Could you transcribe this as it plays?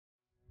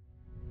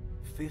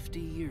50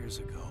 years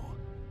ago,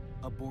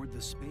 aboard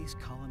the space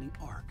colony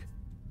Ark,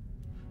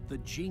 the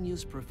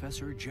genius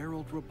Professor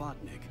Gerald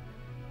Robotnik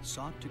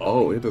sought to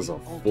Oh, it is a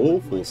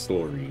full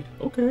story.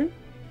 Okay.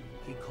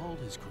 He called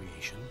his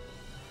creation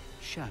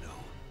Shadow.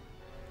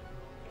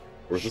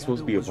 Or is this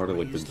supposed to be a part of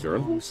like the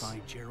journals?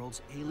 Alongside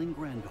Gerald's ailing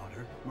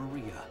granddaughter,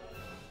 Maria.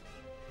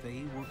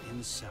 They were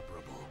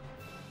inseparable.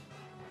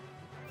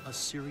 A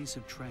series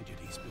of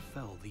tragedies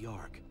befell the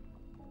Ark.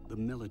 The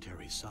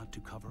military sought to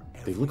cover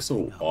everything. They look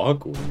so up.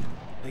 awkward.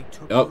 They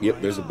took Oh, the yep,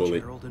 life there's a of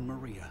bullet. Gerald and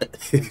Maria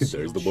There's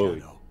and the bullet.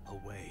 Shadow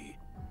away.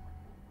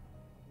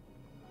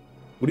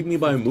 What do you mean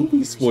by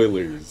movie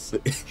spoilers?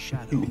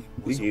 Shadow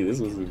was Yeah, this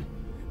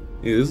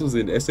was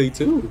in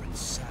SA2. in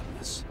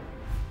sadness.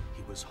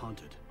 He was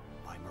haunted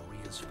by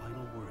Maria's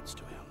final words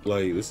to him.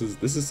 Like this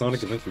is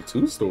Sonic Adventure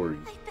 2 story.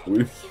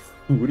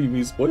 What do you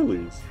mean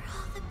spoilers?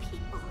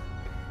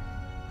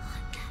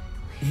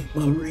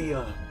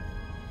 Maria.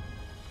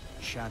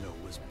 Shadow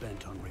was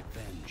bent on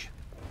revenge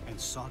and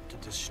sought to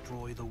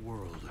destroy the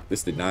world.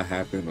 This did not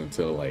happen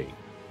until like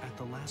At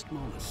the last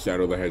moment,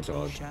 Shadow the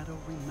Hedgehog. Shadow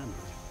remembered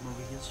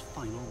Maria's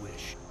final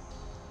wish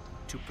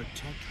to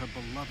protect her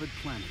beloved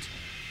planet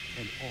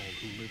and all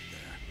who lived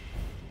there.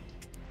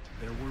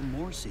 There were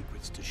more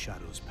secrets to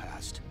Shadow's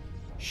past.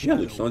 Yeah,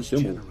 Shadow like Sean was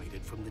Schimmel.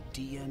 generated from the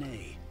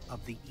DNA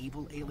of the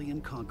evil alien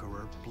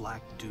conqueror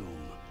Black Doom.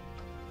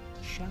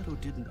 Shadow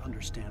didn't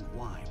understand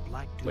why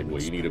Black Doom Like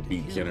what, you need to expected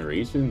beat him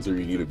generations or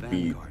you need to the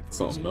beat vanguard for his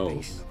something invasion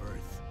else? of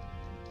Earth.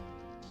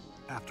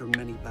 After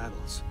many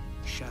battles,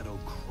 Shadow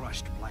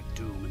crushed Black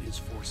Doom and his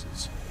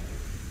forces.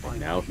 And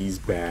now he's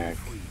back.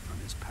 Free from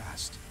his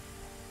past.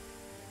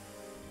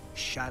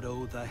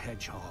 Shadow the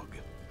Hedgehog,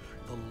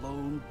 the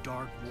lone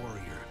dark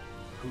warrior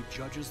who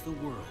judges the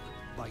world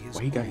by his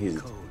Why he got own his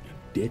code.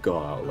 dick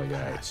all out The like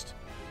that? past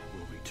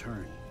will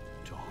return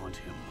to haunt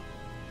him.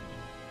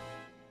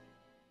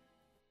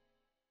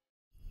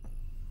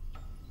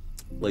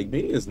 Like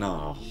maybe it's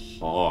not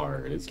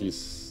hard. It's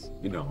just,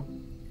 you know,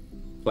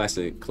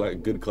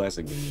 good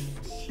classic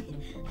games.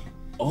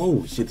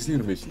 Oh shit, this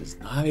animation is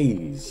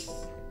nice.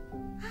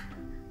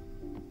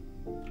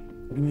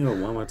 What do you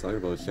mean? Why am I talking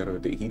about Shadow?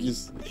 He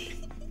just,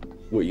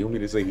 what, you want me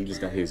to say he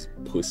just got his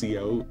pussy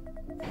out?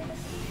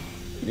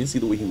 You didn't see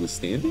the way he was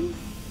standing?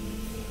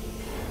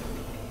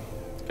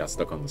 Got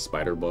stuck on the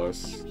spider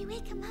boss. Can we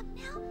wake him up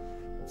now?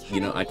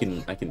 You know, I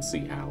can see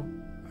how.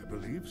 I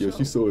believe Yo, so.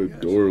 she's so Yes.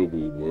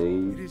 adorable,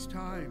 bro. It is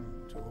time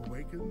to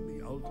awaken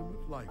the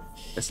ultimate life.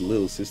 That's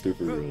little sister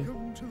for real.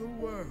 Welcome to the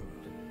world.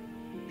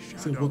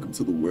 So welcome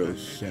to the world,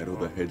 Shadow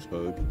the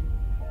Hedgehog.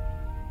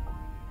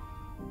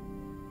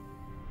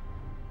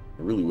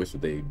 I really wish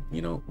that they,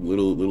 you know,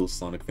 little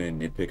Sonic fan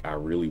nitpick. I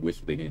really wish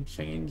they didn't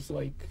change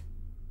like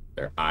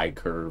their eye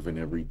curve and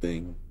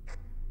everything.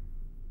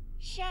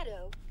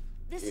 Shadow,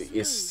 this is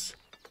It's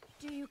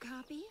Rouge. Do you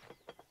copy?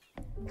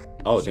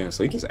 oh damn,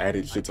 so they just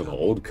added shit to the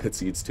old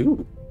cutscenes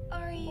too.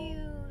 Are you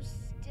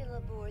still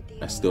aboard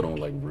the I still don't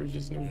like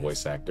Rouge's new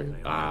voice actor.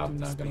 I'm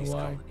not gonna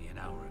lie. An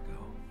hour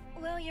ago.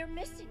 Well, you're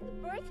missing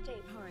the birthday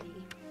party.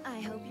 I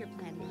hope you're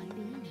planning on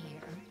being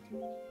here.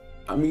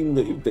 I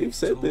mean, they've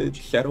said that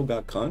Shadow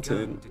got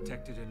content.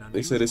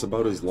 They said it's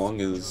about as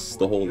long as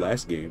the whole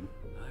last game.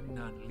 I'm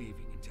not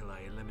leaving until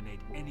I eliminate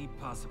any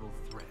possible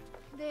threat.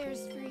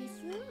 There's free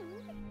food.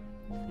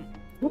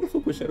 What the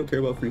fuck would Shadow care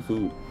about free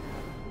food?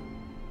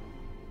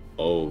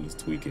 Oh, he's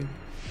tweaking.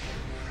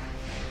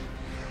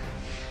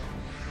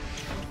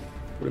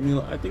 But I mean,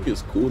 I think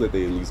it's cool that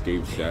they at least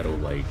gave Shadow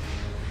like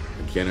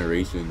a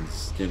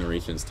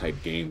generations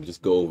type game.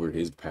 Just go over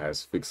his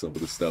past, fix some of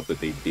the stuff that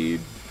they did.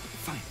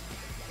 Fine.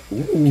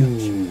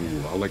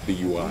 Ooh, I like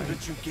the UI.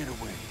 Let you get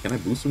away. Can I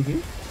boost from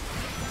here?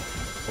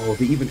 Oh,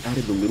 they even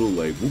added the little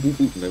like whoop whoop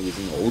whoop that was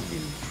in the old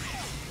game.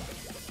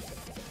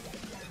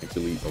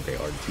 Actually, okay,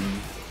 RT.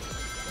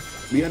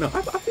 But yeah, no,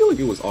 I feel like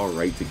it was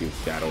alright to give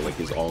Shadow like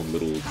his own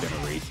little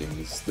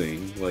generations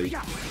thing. Like,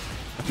 I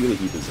feel like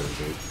he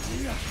deserves it.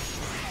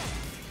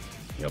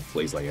 Yeah,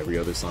 plays like every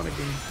other Sonic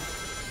game.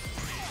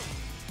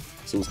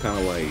 So it's kind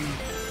of like,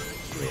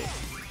 yeah.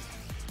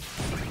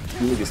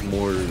 I feel like it's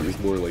more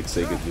like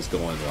Sega just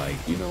going like,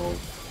 you know,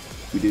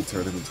 we did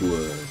turn him into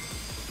an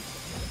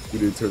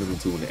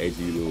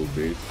edgy little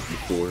bitch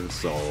before,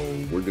 so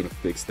we're gonna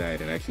fix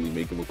that and actually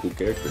make him a cool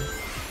character.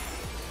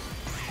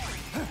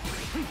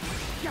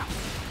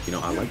 You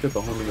know, I like that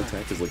the homing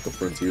attack is like the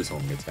Frontier's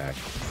homing attack.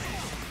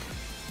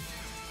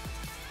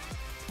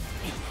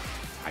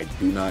 I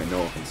do not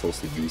know if I'm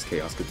supposed to use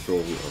Chaos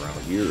Control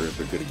around here or if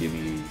they're gonna give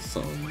me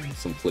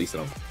some place that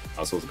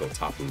I'm supposed to go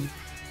top route.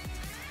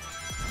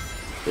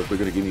 Or if they're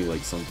gonna give me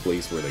like some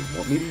place where they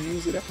want me to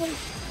use it at. Because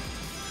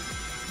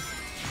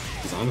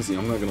honestly,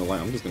 I'm not gonna lie,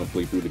 I'm just gonna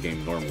play through the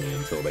game normally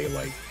until they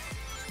like.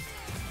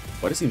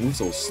 Why does he move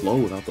so slow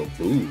without the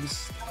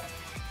boost?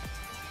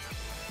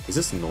 Is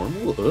this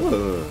normal?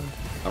 Ugh.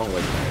 I don't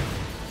like that.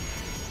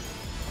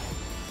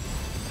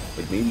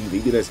 Like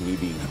maybe that's me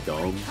being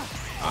dumb.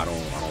 I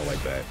don't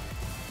like that.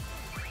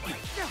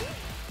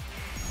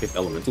 Hit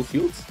elemental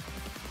shields?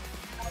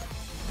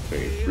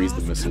 Okay, freeze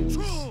the missiles.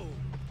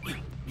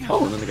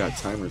 Oh, and then they got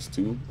timers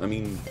too. I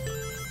mean,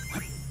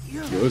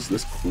 yo,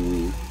 this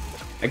cool.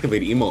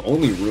 Activate emo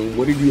only room.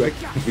 What did you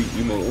activate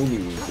emo only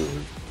room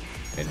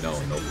for? And no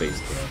face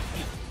cam.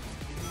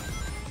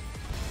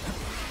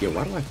 Yeah,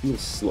 why do I feel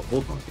slow?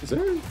 Hold on, is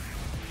there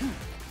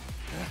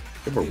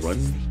a run?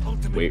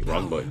 Wait,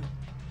 wrong button.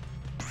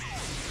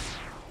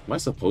 Am I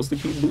supposed to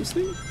keep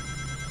boosting?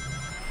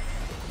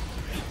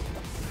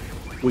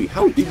 Wait,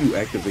 how did you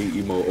activate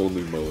emo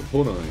only mode?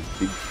 Hold on.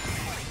 Is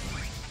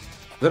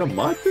that a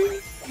mod thing?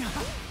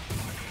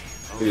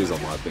 It is a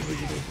mod thing,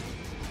 isn't it?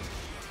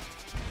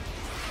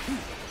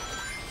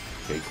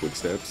 Okay, quick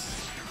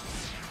steps.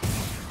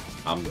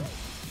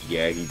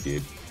 Yeah, he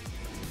did.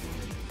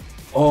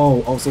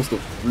 Oh, I was supposed to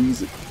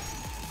freeze it.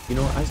 You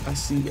know, I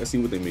see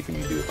what they're making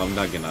me do. I'm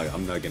not getting a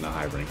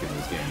high rank in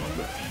this game.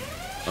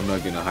 I'm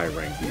not getting a high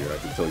rank here. I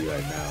can tell you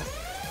that now.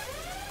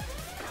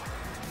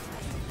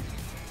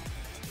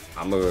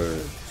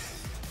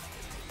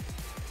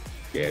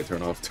 Yeah,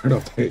 turn off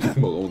the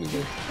emo only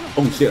mode.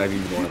 Oh shit, I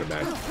didn't even know how to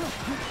match.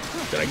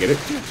 Did I get it?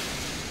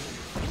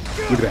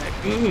 Look at that.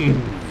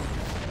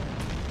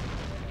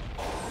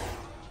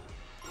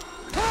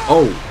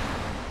 Oh!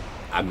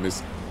 I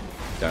missed.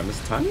 Did I miss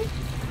the timing?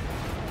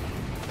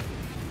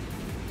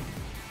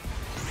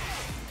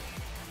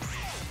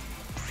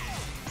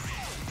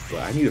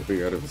 Well, I need to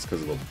figure out if it's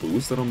because of a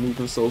boost that I'm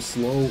moving so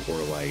slow,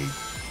 or like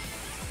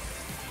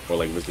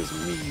if it's just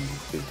me.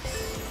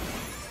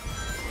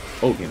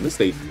 Oh, damn, this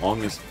stage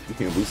longest. You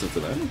can't boost into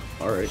that.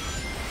 All right,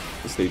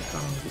 this stage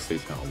kind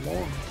of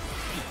long.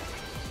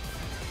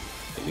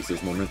 At least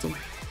there's momentum.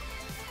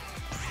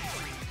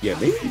 Yeah,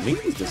 maybe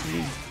it's just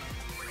me.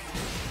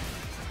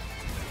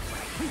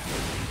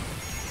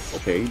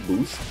 Okay,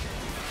 boost.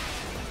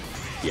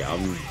 Yeah,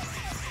 I'm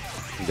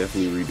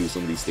definitely redo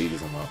some of these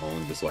stages on my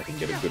own just so I can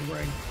get a good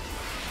rank.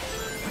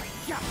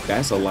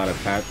 That's a lot of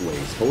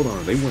pathways. Hold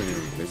on, they were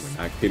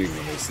not kidding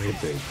when they said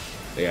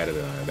they added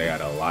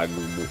a lot of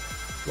new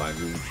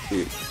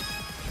shit.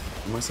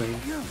 What am I saying?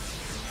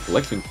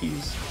 Collection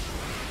keys.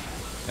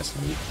 That's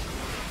neat.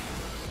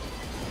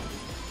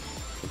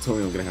 I'm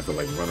telling you, I'm gonna have to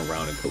like run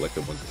around and collect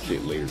a bunch of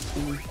shit later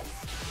too.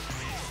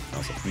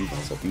 Bounce off you,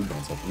 bounce off you,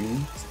 bounce off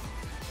you.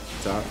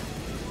 Top.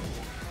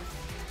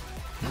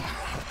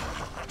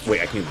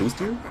 Wait, I can't boost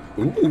here?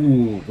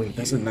 Ooh, wait,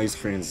 that's a nice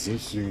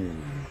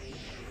transition.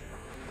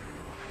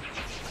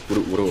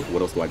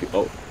 What else do I get?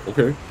 Oh,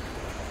 okay.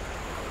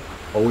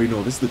 Oh wait,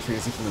 no, this is the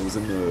transition that was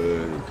in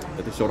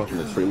that they showed off in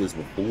the trailers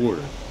before.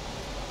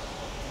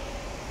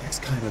 That's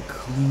kind of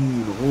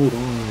clean. Hold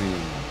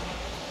on.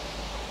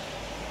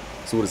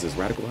 So what is this?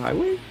 Radical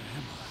Highway?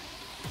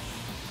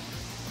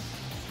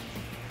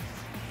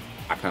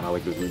 I kind of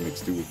like this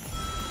remix too.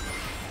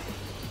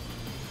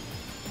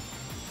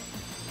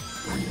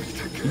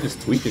 He's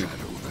just tweaking.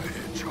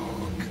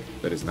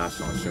 That is not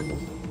Sean Schimmel.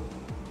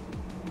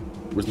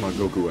 Where's my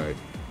Goku at?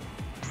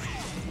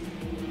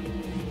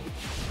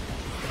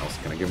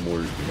 Can I get more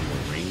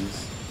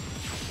rings?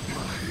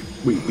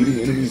 Wait, beating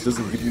enemies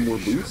doesn't give you more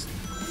boost?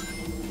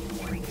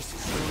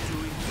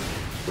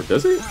 Or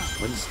does it?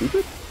 Am I just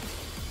stupid?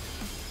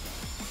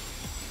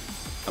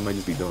 I might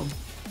just be dumb.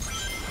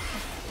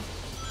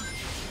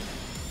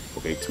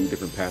 Okay, 2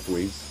 different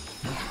pathways.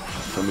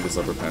 Tell me this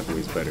other pathway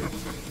is better.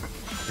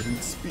 I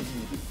need speed.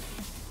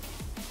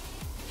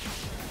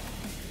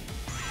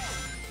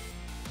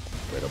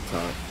 Right up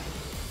top.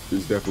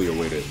 There's definitely a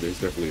way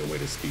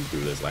to speed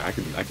through this. Like I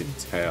can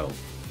tell.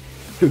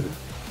 The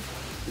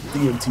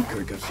DMT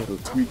card got shadow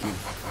tweaking.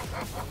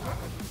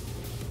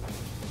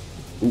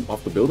 Ooh,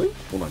 off the building?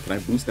 Hold on, can I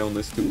boost down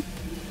this too?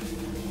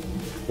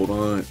 Hold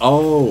on.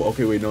 Oh,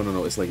 okay, wait,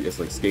 no. It's like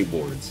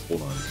skateboards.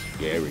 Hold on.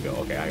 Yeah, there we go.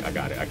 Okay, I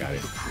got it.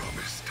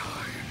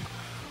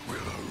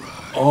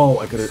 Oh,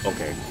 I could've.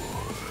 Okay.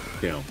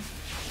 Damn.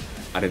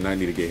 I did not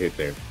need to get hit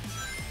there.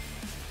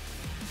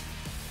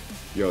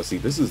 Yo, see,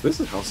 this is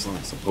how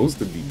Sonic's supposed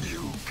to be.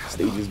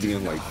 Stages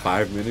being like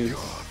 5 minutes.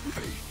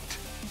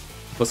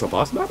 Plus a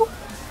boss battle?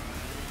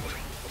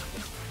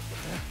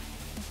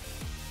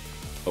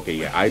 Okay,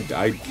 yeah, I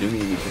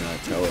genuinely cannot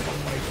tell if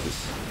I'm like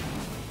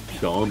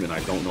just dumb and I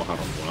don't know how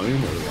to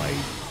run or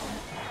like.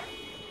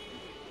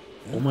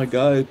 Oh my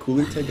god,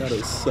 Cooler Tech got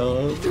a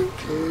sub.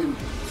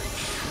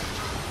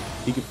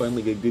 He can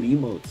finally get good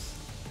emotes.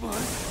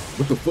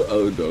 What the fuck?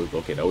 Oh, no.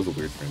 Okay, that was a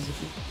weird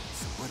transition.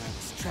 So what I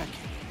was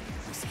tracking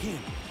was him.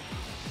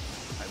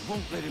 I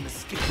won't let him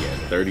escape. Yeah,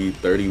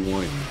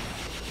 31.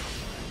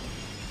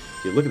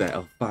 Yeah, look at that.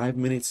 A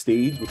 5-minute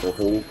stage with a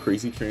whole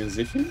crazy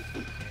transition.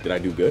 Did I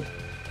do good?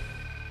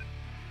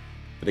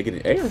 Did I get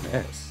an A or an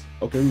S?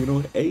 Okay, you know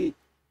what? A.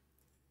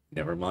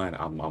 Never mind.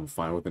 I'm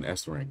fine with an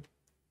S rank.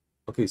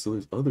 Okay, so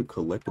there's other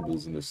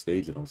collectibles in this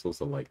stage that I'm supposed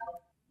to like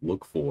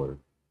look for.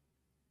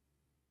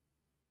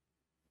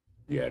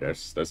 Yeah,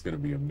 that's gonna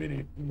be a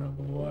minute. I'm not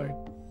gonna lie.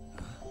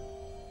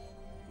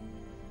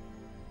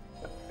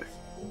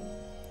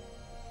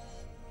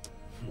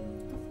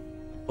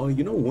 Oh,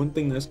 you know one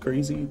thing that's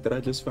crazy that I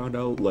just found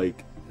out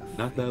like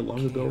not that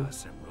long ago?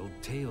 Chaos Emerald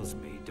Tails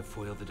made to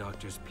foil the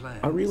Doctor's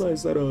plan. I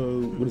realized that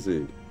what is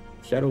it?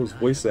 Shadow's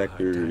voice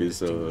actor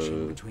is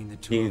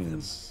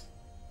Gins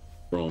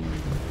from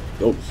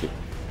oh shit.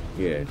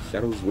 Yeah,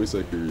 Shadow's voice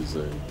actor is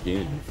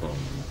Gin from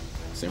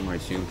Samurai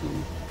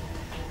Champloo.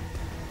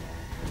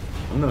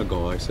 I'm not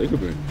gonna lie, Sega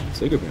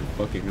been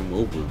fucking him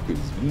over because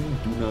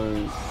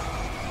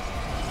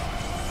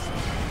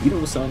he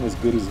don't sound as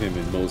good as him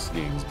in most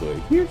games, but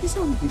here he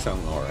sound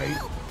alright.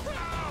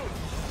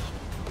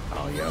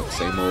 Oh yeah,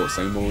 same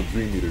old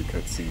Dream Eater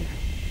cutscene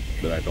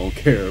that I don't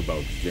care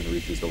about.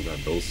 Generations don't got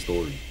those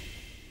stories.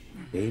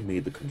 They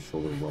made the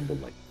controller rumble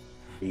like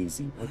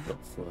crazy. What the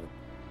fuck?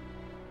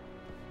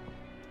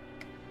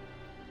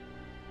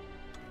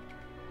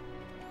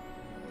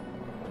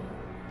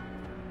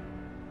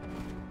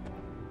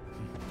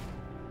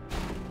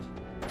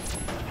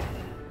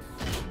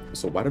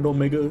 So why did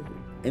Omega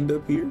end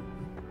up here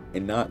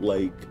and not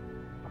like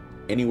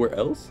anywhere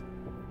else?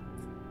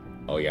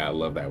 Oh yeah, I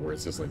love that where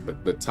it's just like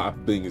the top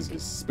thing is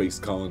just Space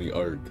Colony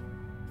Ark.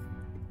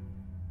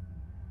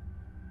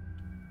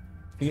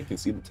 I think I can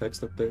see the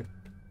text up there.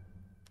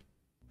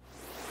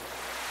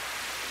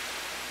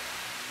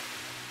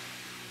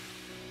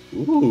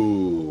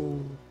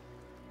 Ooh.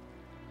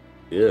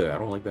 Yeah, I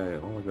don't like that. I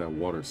don't like that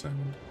water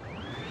sound.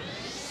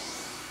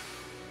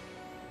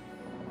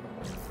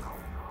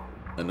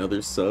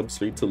 Another sub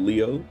straight to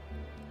Leo.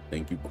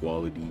 Thank you,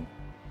 quality.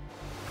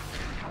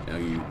 Now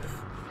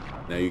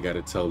you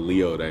gotta tell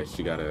Leo that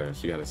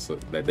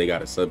that they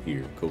got a sub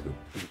here. Cool.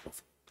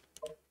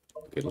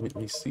 Okay, let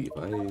me see if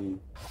I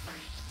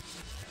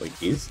like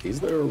is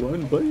there a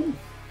run button?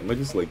 Am I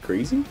just like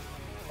crazy?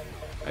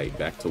 Alright,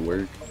 back to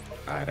work.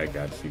 Alright, I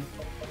got you.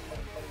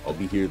 I'll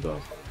be here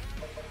though.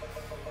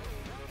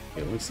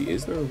 Yeah, let me see.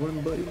 Is there a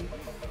run button?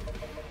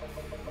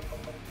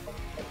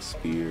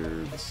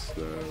 Spear, the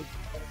sub.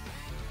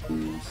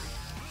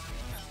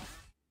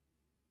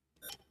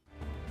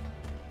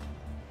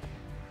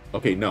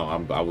 Okay, no,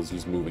 I was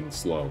just moving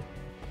slow.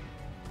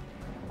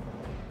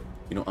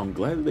 You know, I'm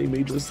glad that they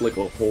made this like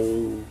a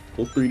whole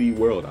 3D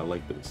world. I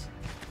like this.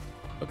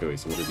 Okay, wait,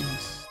 so what are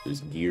these?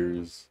 There's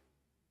gears.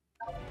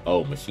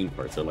 Oh, machine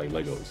parts are like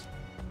Legos.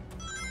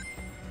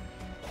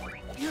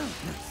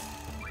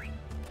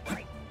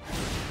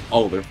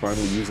 Oh, they're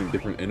finally using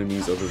different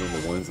enemies other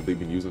than the ones that they've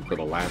been using for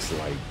the last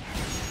like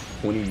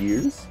 20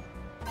 years?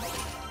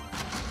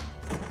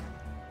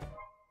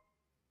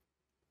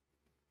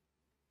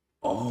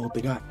 Oh,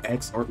 they got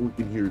X artwork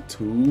in here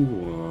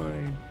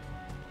too.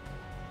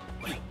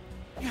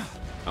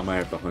 I might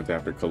have to hunt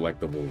after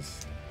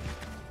collectibles.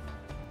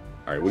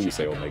 All right, what do you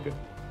say, Omega?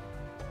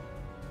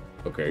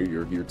 Okay,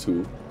 you're here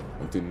too.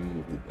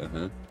 Hunting.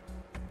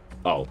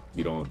 Oh,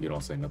 you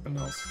don't say nothing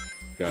else.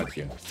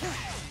 Gotcha.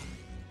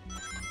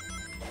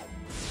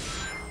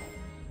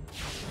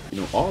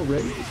 You know,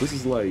 already this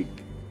is like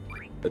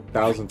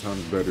 1,000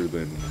 times better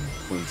than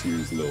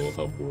Frontier's little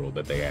hub world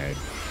that they had.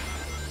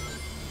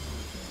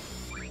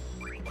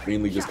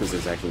 Mainly just because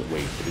there's actually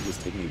wait, did it just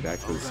take me back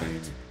to the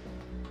same?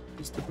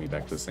 Just took me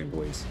back to the same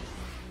place.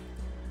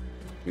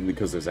 Mainly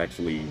because there's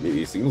actually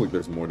it seems like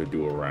there's more to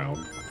do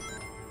around.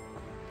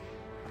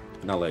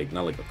 Not like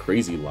a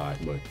crazy lot,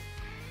 but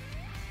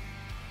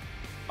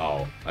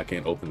oh, I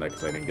can't open that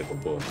because I didn't get the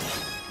book.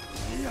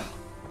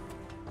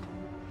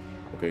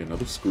 Okay,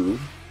 another screw.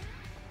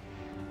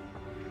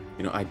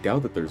 You know, I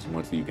doubt that there's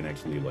much that you can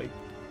actually like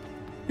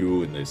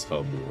do in this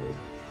hub world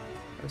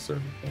at a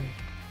certain point.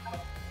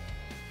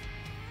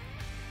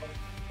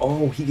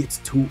 Oh, he gets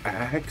 2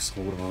 acts?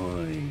 Hold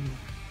on.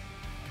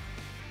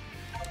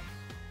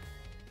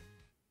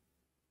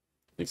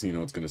 Next thing you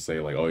know, it's gonna say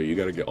like, oh, you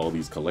gotta get all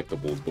these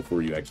collectibles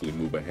before you actually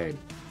move ahead.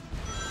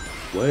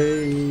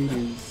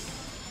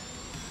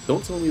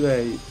 Don't tell me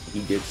that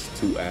he gets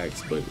 2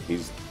 acts, but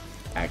his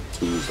act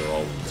 2s are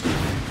all in 2.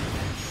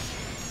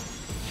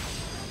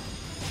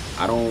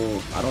 I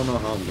don't know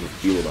how I'm gonna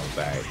feel about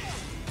that,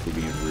 to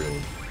being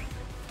real.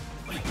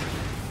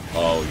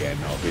 Oh yeah,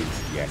 no,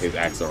 his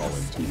acts are all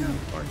in 2,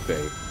 aren't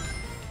they?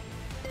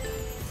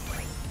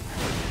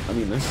 I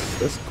mean,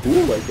 that's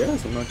cool, I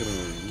guess. I'm not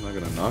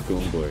gonna knock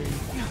him, but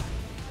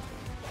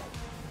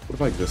what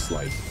if I just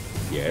like,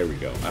 yeah, there we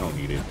go. I don't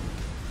need it.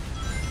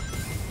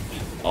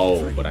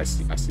 Oh, but I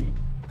see. You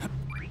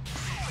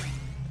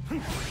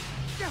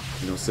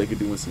know, Sega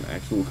doing some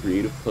actual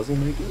creative puzzle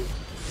making.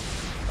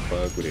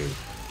 Fuck with it.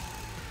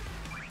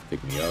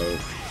 Pick me up.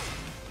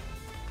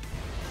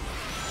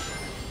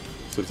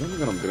 So does that mean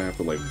that I'm gonna have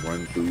to like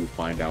run through,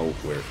 find out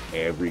where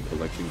every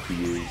collection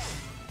key is?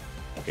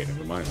 Okay,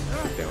 never mind. I'm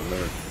gonna put down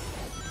there.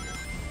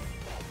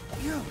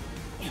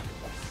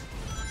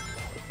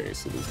 Okay,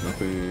 so there's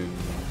nothing.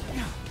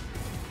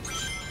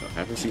 I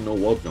haven't seen no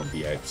wall jump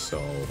yet, so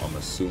I'm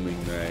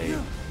assuming that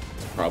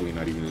it's probably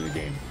not even in the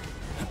game.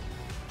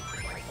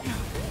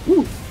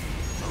 Woo!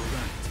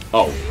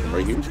 Oh, I'm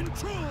right here.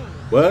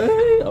 What?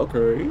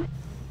 Okay.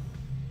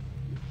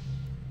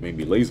 Made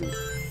me lazy.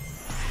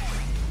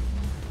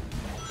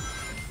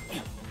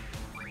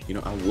 You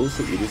know, I will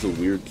say it is a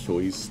weird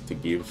choice to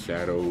give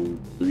Shadow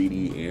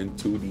 3D and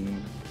 2D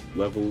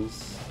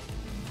levels.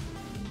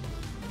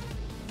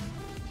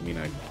 I mean,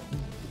 at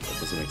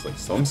the obviously makes like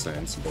some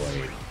sense, but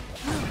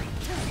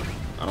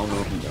I don't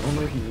know if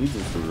he needs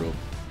it for real.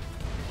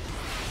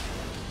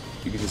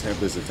 You can just have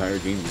this entire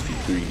game just be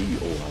 3D.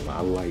 Oh,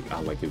 I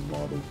like his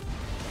model.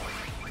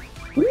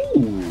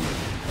 Ooh,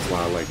 that's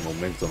why I like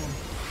Momentum.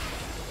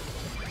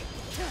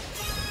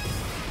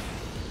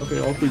 Okay,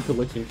 all 3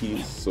 collection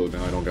keys, so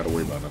now I don't gotta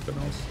worry about nothing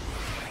else.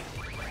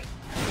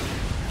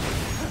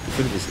 It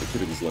could've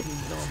just let me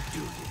jump.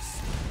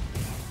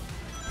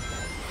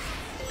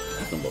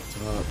 Jump up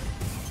top.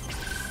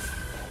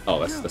 Oh,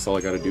 that's all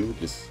I gotta do.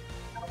 Just.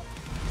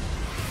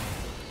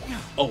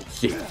 Oh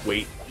shit!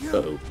 Wait.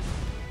 Uh-oh.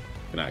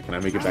 Can I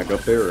make it back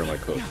up there, or am I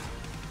cooked?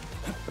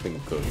 I think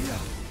I'm cooked.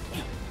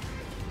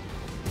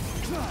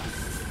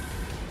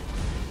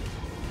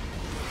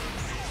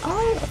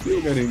 I feel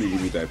like I didn't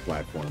even need that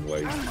platform.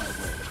 Like,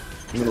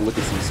 I'm gonna look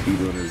at some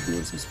speedrunners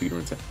doing some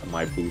speedrun tech.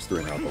 My booster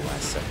and out the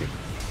last second.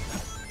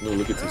 I'm gonna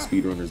look at some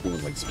speedrunners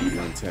doing like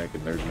speedrun tech,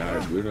 and they're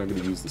not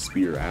gonna use the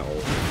spear out.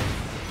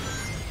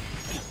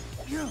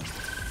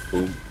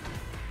 Boom.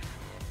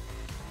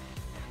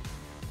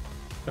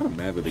 I'm kind of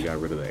mad that they got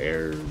rid of the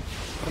air.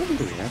 I don't think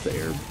they have the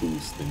air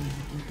boost in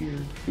here,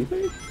 do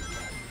they?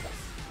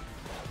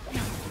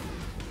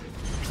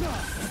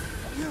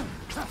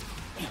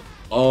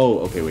 Oh,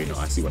 okay, wait, no,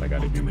 I see what I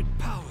gotta do.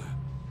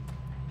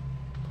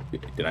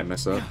 Did I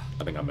mess up?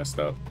 I think I messed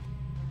up.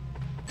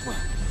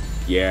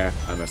 Yeah,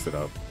 I messed it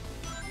up.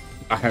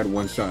 I had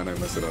one shot and I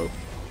messed it up.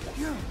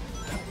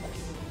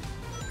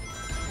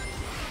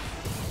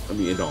 I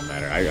mean, it don't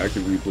matter. I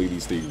can replay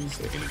these stages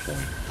at any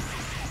point.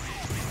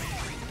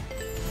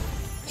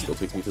 Still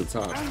takes me to the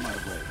top.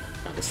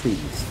 Now the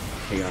stages.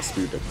 Chaos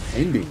Spear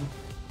depending.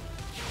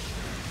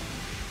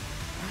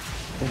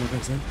 Oh my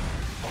god, is that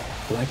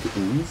Black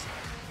Ooze?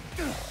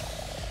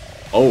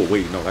 Oh,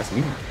 wait, no, that's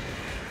me.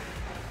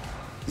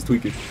 He's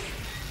tweaking.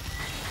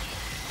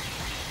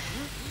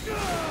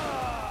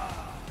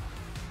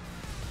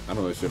 I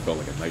know that shit felt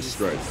like a nice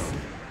stretch.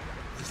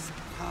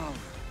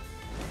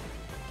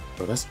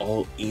 Bro, that's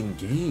all in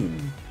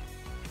game.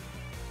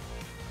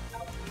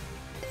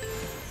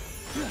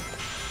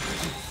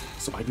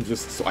 So I can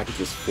just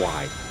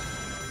fly.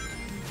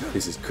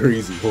 This is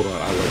crazy. Hold on,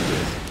 I like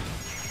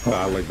this.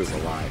 I like this a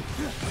lot.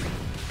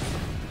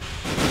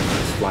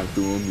 Just fly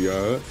through him,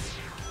 yeah.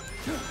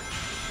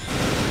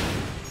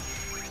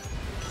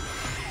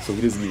 So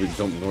he doesn't even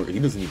jump north. He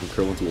doesn't even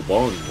curl into a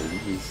ball anymore.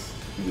 He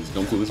just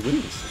jumps with his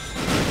wings.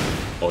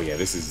 Oh yeah,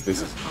 this is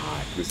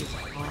hot. This is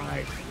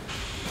hot.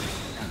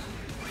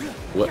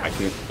 What? I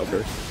can't. Okay.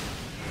 I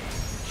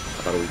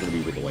thought I was gonna be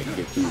able to like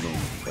get through them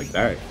like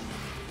that.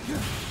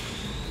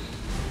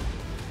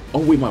 Oh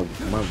wait, my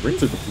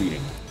rings are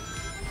depleting.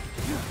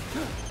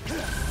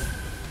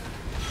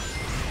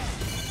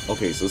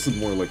 Okay, so this is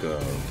more like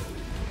a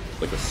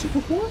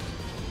super core?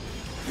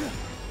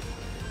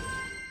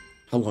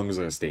 How long is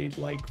our stage?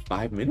 Like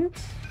 5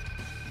 minutes?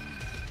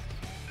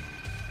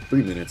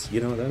 3 minutes.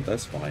 You know,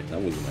 that's fine.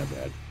 That wasn't that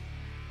bad.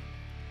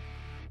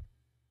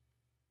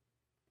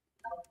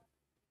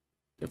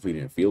 Definitely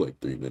didn't feel like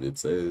 3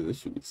 minutes. This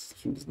shit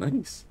was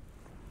nice.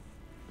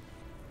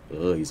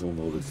 Ugh, he's on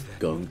all this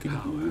gunk and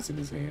ooze in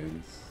his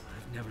hands.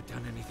 I've never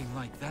done anything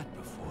like that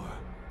before.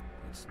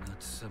 It's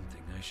not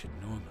something I should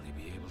normally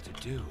be able to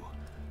do.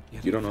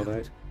 Yet You don't know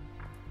that?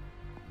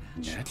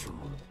 Natural.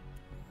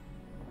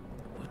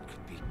 What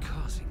could be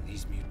causing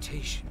these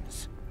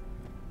mutations?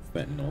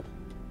 Fentanyl.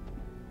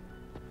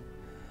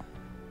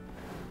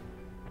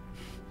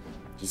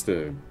 Just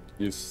a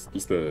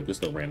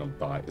random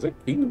thought. Is that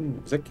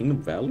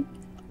Kingdom Valley?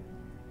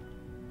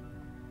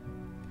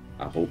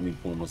 I hope me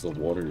pouring myself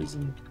water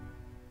isn't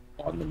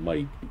on the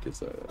mic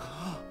because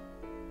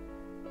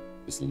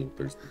just a little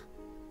thirsty.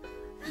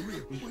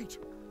 Wait.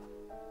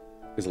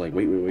 It's like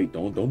wait,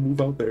 don't move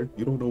out there.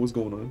 You don't know what's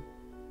going on.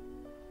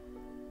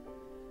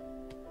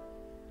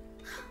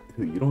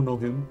 You don't know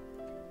him.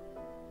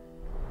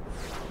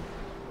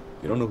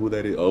 You don't know who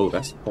that is. Oh,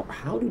 that's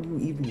how did you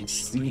even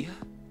see?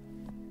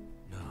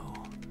 No,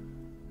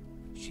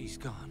 she's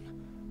gone.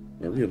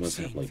 Maria must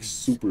have like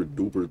super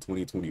duper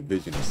 2020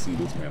 vision to see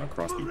this man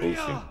across the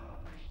ocean.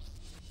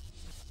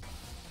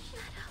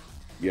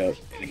 Yep,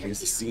 and here's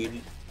the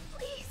scene.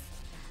 Please,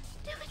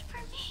 do it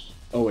for me.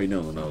 Oh wait,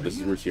 no, this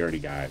is where she already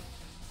got.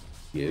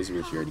 Yeah, this is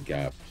where she already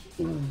got.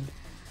 Boom.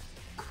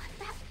 On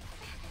that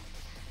planet.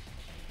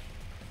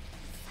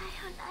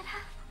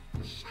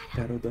 Sayonara.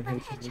 Shadow the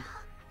Hedgehog. Hedgehog.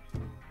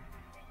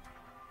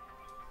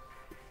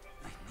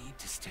 I need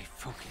to stay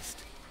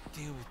focused.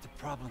 Deal with the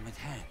problem at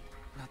hand.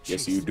 Not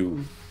Yes, chase you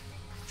do.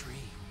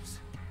 dreams.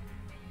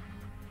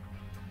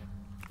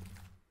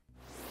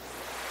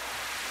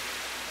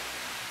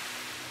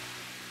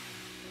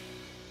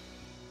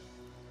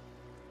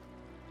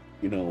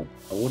 You know,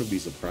 I wouldn't be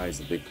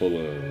surprised if they pull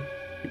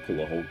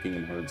a whole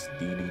Kingdom Hearts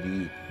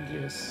DDD.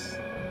 Yes.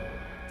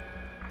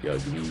 Yo,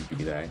 give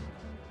me that.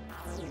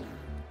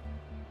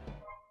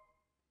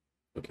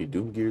 Okay,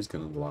 Doom Gears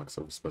can unlock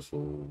some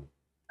special.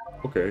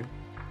 Okay.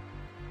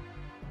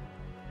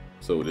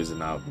 So it is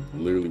now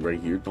literally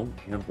right here. Don't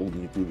handhold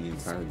me through the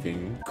entire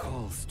game.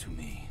 Calls to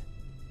me.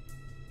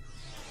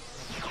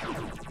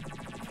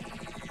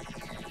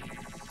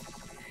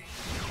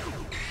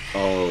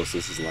 Oh, so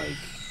this is like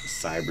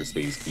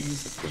cyberspace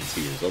keys of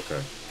Frontiers.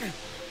 Okay.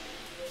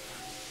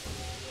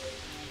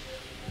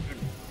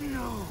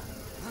 No.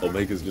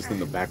 Omega's just in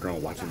the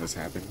background watching this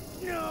happen.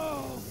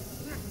 No.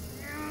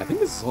 I think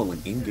this is all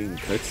an in-game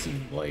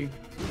cutscene. Like,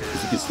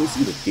 'cause you can still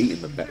see the gate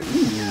in the back. Ooh.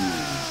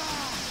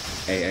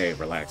 Hey,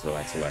 relax.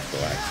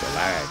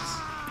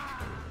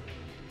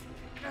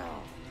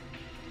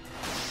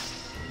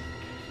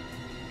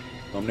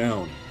 Calm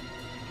down.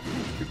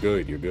 You're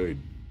good.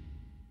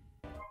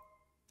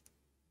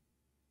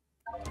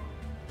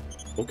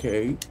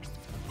 Okay.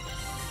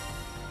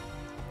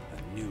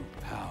 A new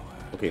power.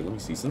 Okay, let me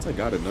see. Since I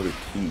got another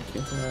key,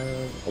 can't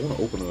I want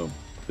to open up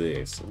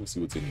this. Let me see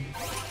what's in here.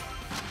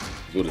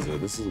 What is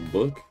it? This is a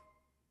book?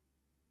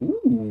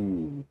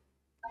 Ooh.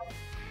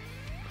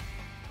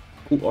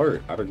 Cool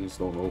art. I just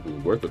don't know if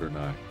it's worth it or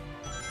not.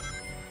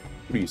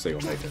 What do you say,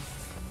 Omega?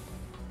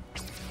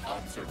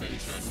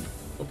 Observation.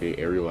 Okay,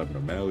 aerial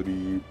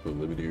abnormality,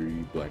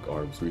 preliminary, black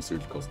arms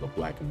research calls the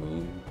Black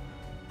Moon.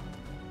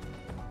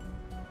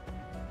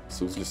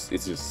 So it's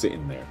just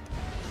sitting there.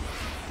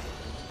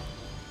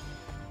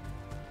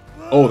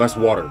 Oh, that's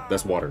water.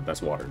 That's water.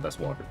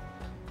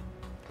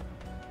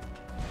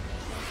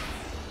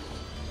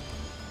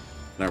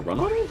 Can I run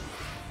on it?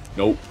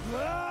 Nope.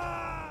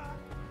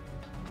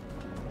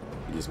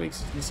 It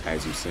just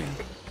has you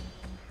sink.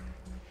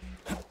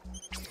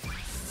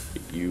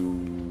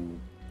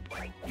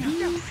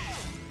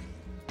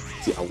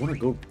 See, I want to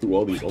go through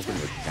all these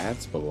alternate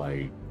paths, but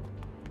like,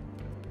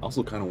 I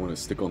also kind of want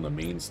to stick on the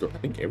main story. I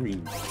think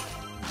every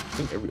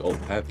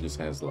alt path just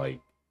has like,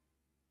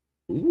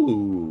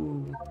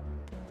 ooh.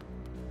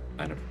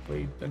 I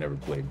never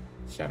played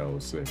Shadow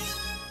 6.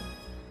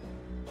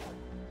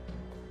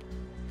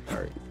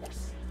 Alright.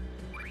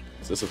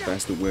 Is this a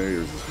faster way,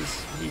 or is this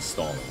just me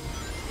stalling?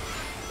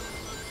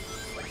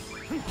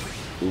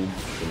 Boom,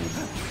 boom,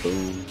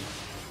 boom.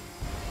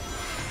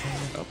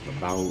 And up and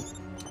about.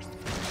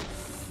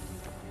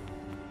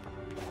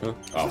 Huh?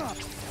 Oh.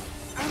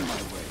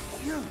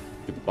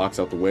 Get the box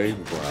out the way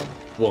before I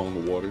fall in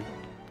the water.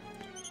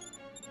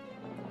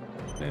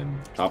 And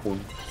top one.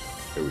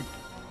 There we go.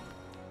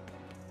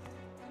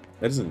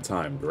 That isn't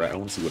timed, right? I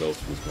want to see what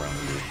else was around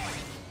here.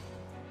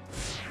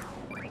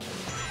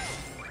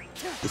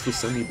 This will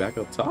send me back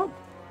up top?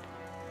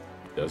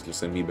 It does just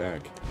send me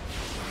back.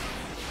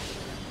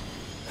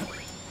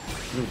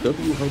 You know,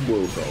 W hub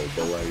world though,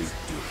 but like,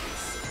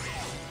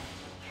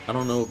 I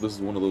don't know if this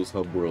is one of those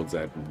hub worlds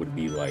that would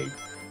be like,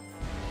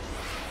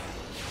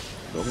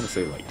 I don't want to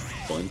say like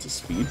fun to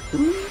speed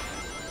through.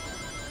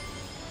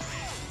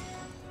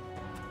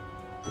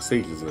 What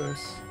stage is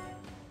this?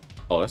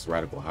 Oh, that's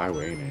Radical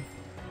Highway, ain't it?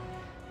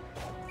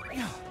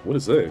 What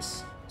is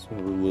this? It's one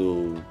of the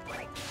little...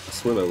 I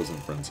swear that was in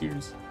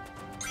Frontiers.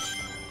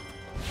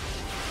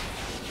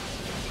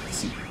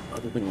 See,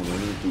 other thing I'm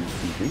wondering, do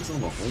things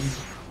on the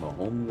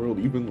home world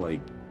even,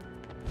 like,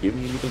 give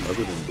me anything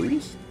other than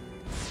boost?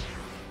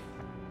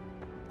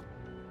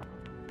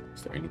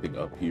 Is there anything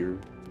up here?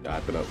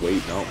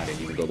 Wait, no, I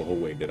didn't even go the whole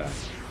way, did I?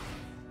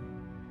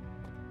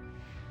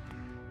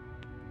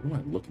 What am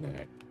I looking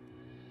at?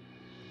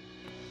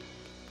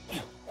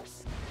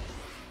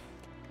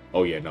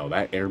 Oh yeah, no,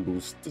 that air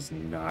boost does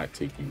not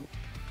take you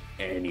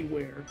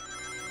anywhere.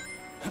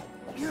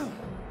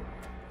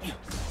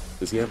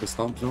 Does he have a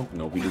stomp jump?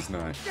 No, he does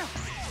not.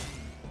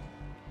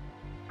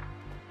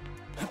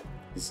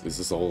 Is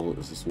this all?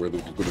 Is this where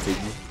they're gonna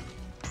take me?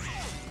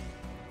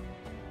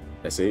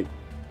 That's it?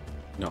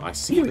 No, I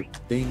see a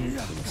thing.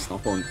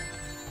 Stomp on...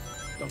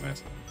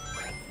 Dumbass.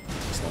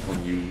 Stomp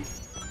on you.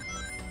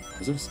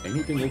 Is there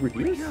anything over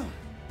here?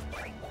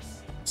 I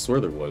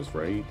swear there was,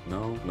 right?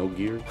 No? No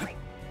gear?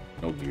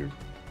 No gear.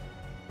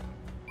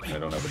 I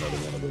don't have another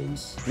one of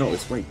those. No,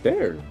 it's right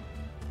there.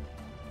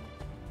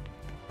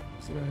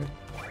 See that?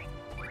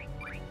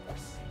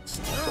 It's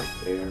right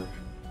there.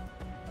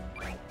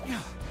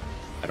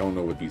 I don't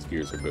know what these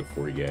gears are good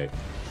for yet.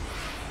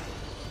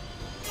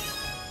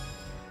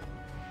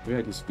 Maybe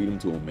I just feed him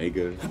to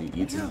Omega and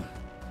he eats him.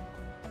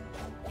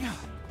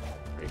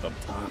 Right up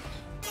top.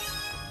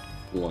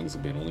 How long has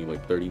it been? Only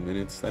like 30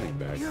 minutes? That ain't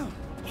bad.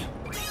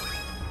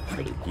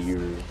 Another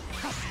gear.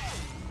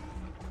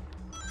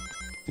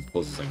 These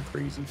puzzles ain't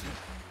crazy.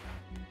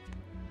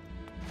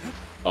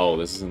 Oh,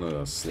 this isn't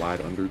a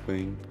slide under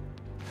thing?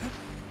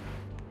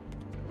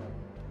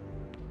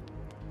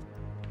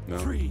 No?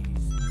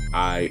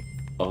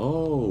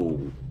 Oh!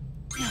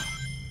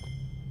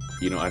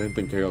 You know, I didn't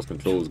think Chaos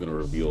Control was gonna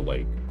reveal,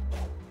 like,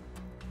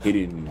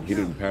 hidden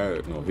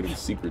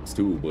secrets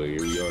too, but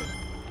here we are.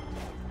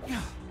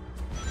 Yeah,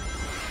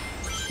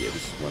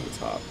 this is one at the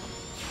top.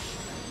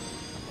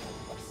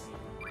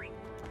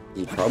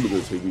 This is probably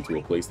going to take me to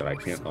a place that I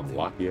can't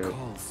unlock yet.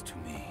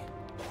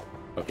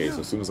 Okay,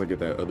 so as soon as I get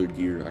that other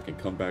gear, I can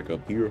come back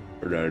up here,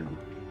 or then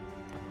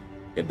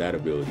get that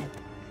ability.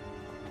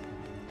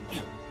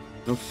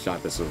 No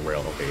shot, this is a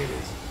rail. Okay, it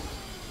is.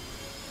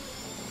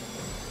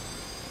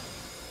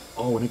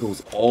 Oh, and it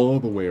goes all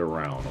the way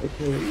around.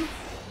 Okay.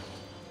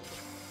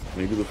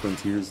 Maybe the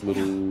Frontier's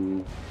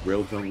little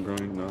rail jump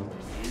grind, no?